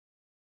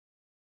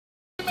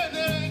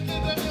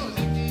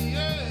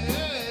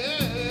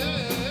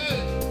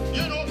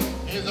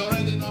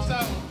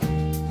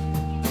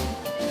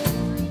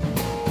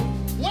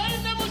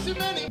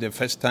The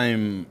first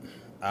time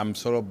I'm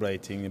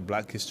celebrating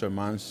Black History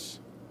Month,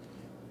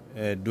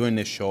 doing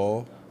a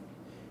show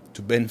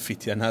to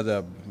benefit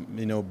another,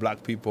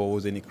 black people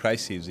who's in a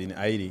crisis in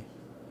Haiti.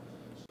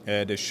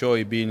 The show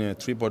is being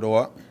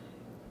triple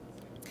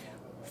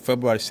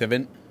February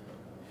 7th,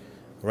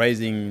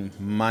 raising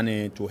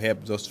money to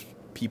help those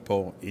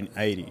people in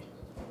Haiti.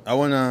 I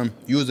want to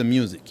use the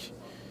music.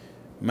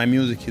 My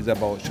music is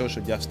about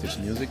social justice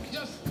music.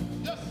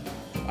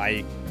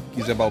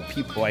 It's about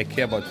people. I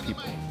care about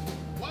people.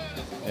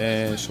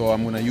 So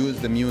I'm going to use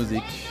the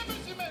music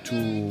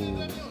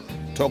to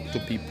talk to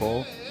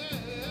people,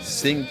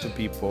 sing to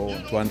people,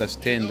 to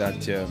understand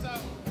that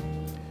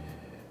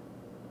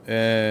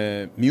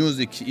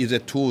music is a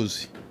tool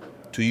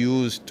to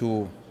use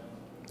to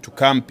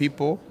calm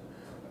people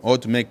or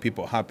to make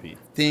people happy.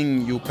 The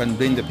thing you can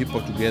bring the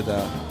people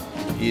together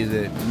is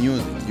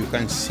music. You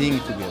can sing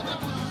together.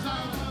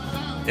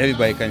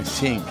 Everybody can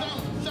sing,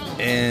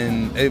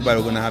 and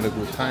everybody's going to have a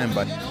good time.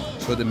 But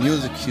so the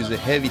music is a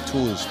heavy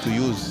tool to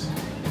use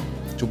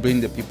to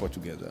bring the people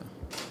together.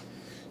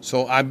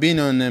 So I've been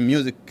on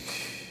music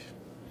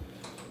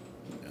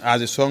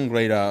as a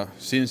songwriter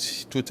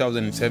since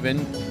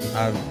 2007.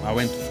 I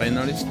went to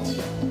finalist.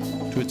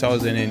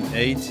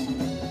 2008,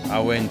 I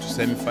went to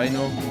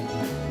semifinal.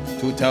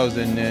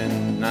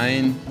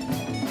 2009,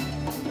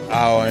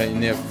 I was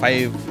in a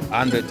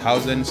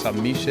 500,000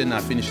 submission.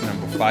 I finished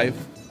number 5.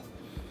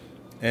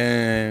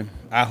 And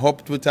I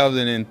hope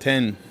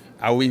 2010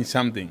 I win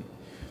something.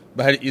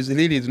 But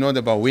it's not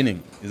about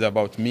winning. It's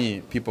about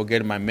me. People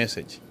get my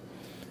message.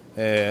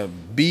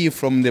 Be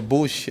from the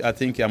bush, I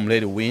think I'm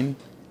ready to win.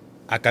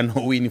 I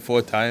cannot win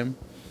 4 times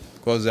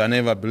because I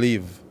never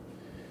believe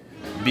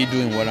be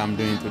doing what I'm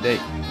doing today.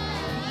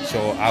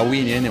 So I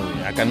win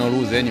anyway. I cannot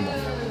lose anymore.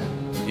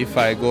 If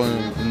I go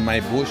in my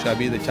bush, I'll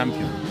be the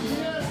champion.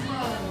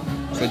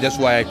 So that's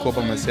why I call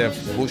myself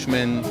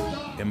Bushman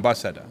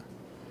Ambassador,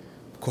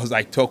 because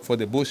I talk for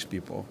the bush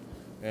people.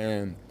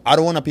 And I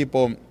don't want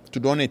people to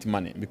donate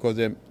money because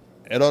a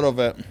lot of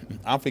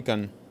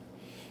African,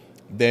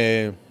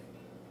 they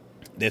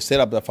set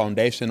up the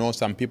foundation, or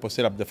some people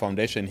set up the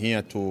foundation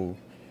here to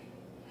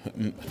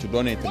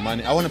donate the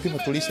money. I want people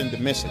to listen to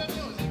the message.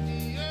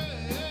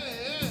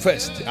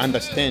 First,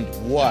 understand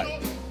why.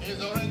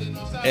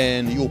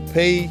 And you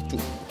pay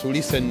to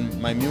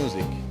listen my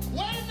music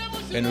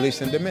and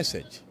listen the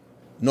message.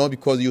 Not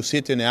because you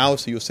sit in the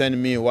house, you send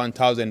me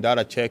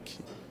 $1,000 check.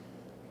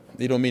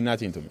 It don't mean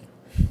nothing to me.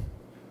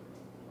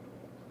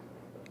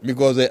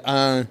 Because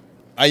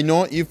I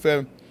know if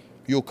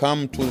you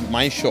come to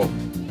my shop,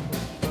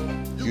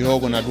 you're not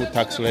going to do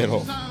tax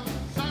later.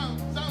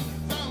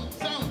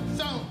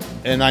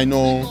 And I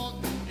know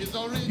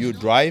you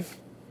drive,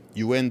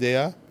 you went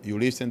there, you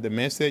listen to the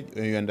message,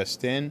 and you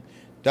understand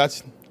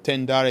that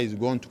 $10 is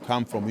going to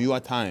come from your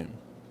time.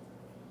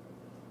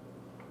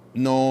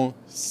 No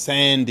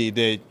send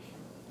the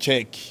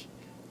check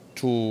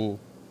to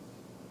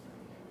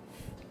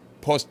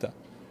poster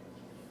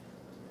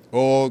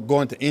or go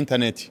on the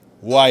internet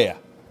wire.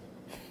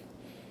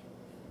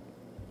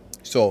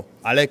 So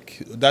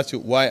that's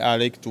why I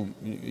like to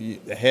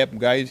help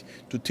guys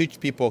to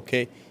teach people,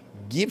 okay,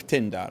 give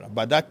 $10,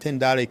 but that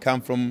 $10 come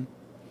from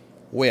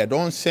where?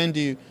 Don't send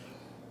you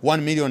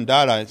 $1 million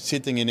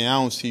sitting in a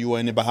house, you are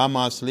in the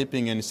Bahamas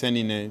sleeping and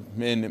sending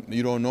and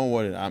you don't know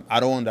what. I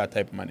don't want that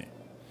type of money.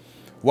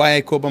 Why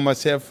I call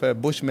myself a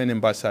Bushman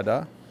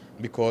Ambassador?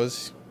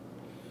 Because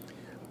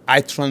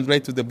I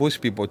translate to the bush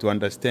people to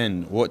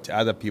understand what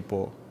other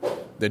people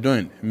they're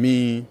doing.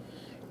 Me,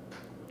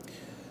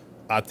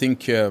 I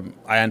think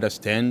I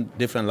understand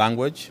different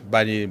language,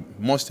 but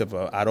most of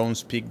it, I don't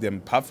speak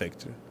them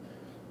perfect,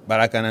 but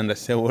I can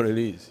understand what it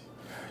is.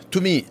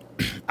 To me,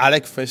 I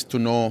like first to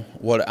know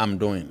what I'm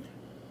doing.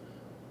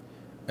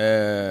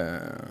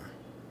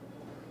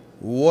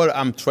 What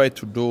I'm trying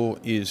to do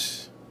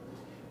is,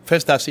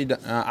 first I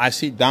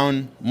sit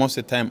down most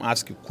of the time,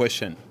 ask a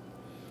question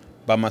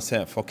by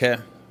myself, okay?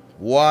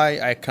 Why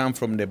I come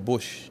from the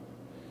bush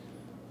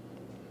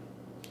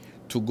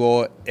to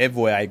go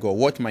everywhere I go?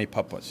 What's my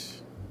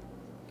purpose?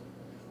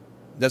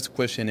 That's the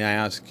question I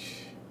ask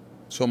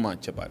so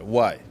much about.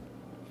 Why?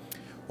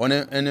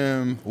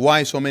 And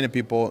why so many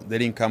people, they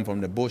didn't come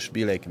from the bush,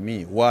 be like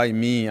me? Why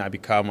me, I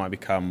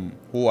become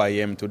who I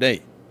am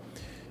today?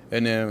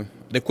 And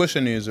the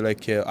question is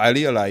like, I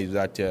realize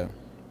that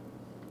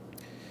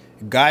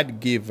God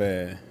give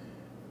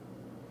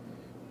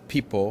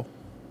people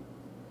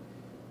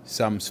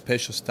some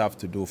special stuff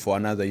to do for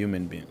another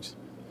human beings.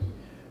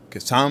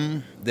 Because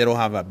some, they don't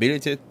have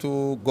ability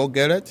to go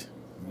get it,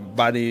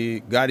 but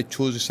God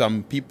chooses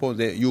some people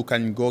that you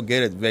can go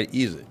get it very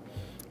easy.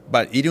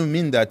 But it don't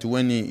mean that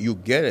when you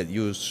get it,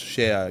 you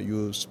share,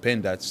 you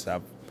spend that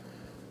stuff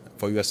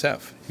for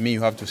yourself. Me,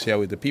 you have to share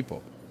with the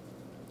people.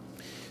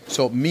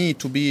 So me,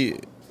 to be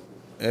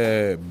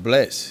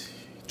blessed,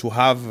 to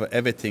have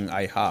everything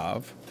I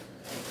have,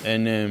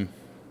 and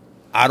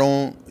I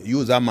don't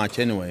use that much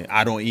anyway.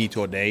 I don't eat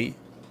all day.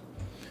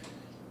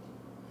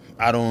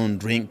 I don't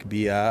drink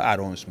beer, I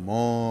don't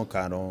smoke,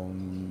 I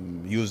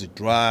don't use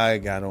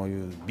drug, I don't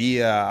use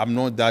beer. I'm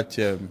not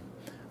that,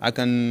 I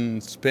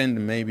can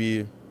spend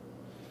maybe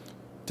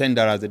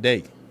 $10 a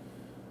day.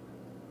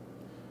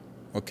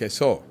 Okay,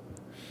 so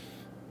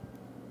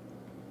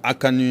I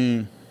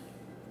can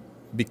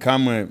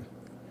become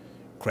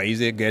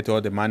crazy, get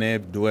all the money,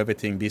 do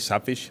everything, be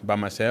selfish by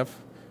myself,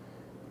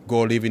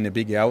 go live in a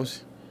big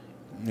house,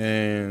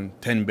 10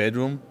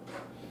 bedroom.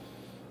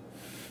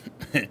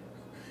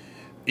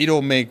 It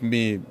don't make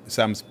me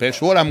some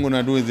special. What I'm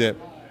gonna do is a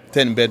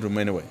 10 bedroom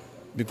anyway,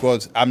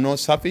 because I'm not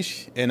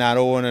selfish and I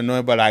don't wanna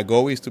know, but I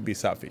go is to be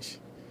selfish.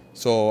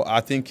 So I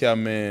think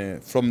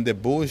I'm from the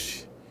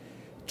bush,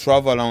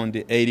 travel around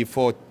the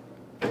 84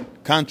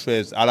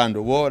 countries around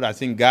the world. I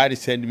think God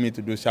is sending me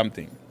to do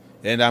something,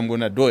 and I'm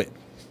gonna do it.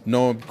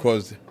 No,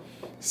 because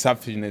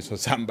selfishness for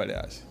somebody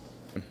else.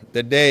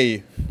 The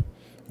day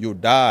you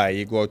die,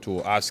 you go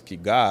to ask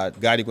God.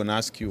 God is gonna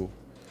ask you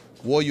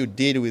what you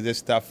did with this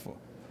stuff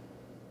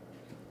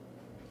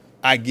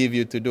I give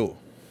you to do.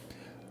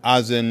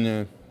 As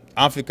an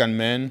African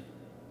man,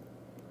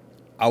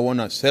 I want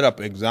to set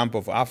up example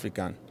of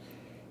African.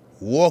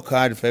 Work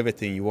hard for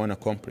everything you want to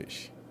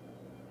accomplish.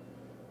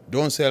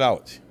 Don't sell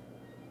out.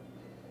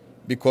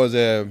 Because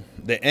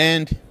the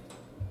end,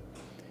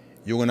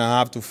 you're going to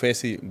have to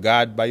face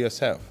God by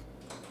yourself.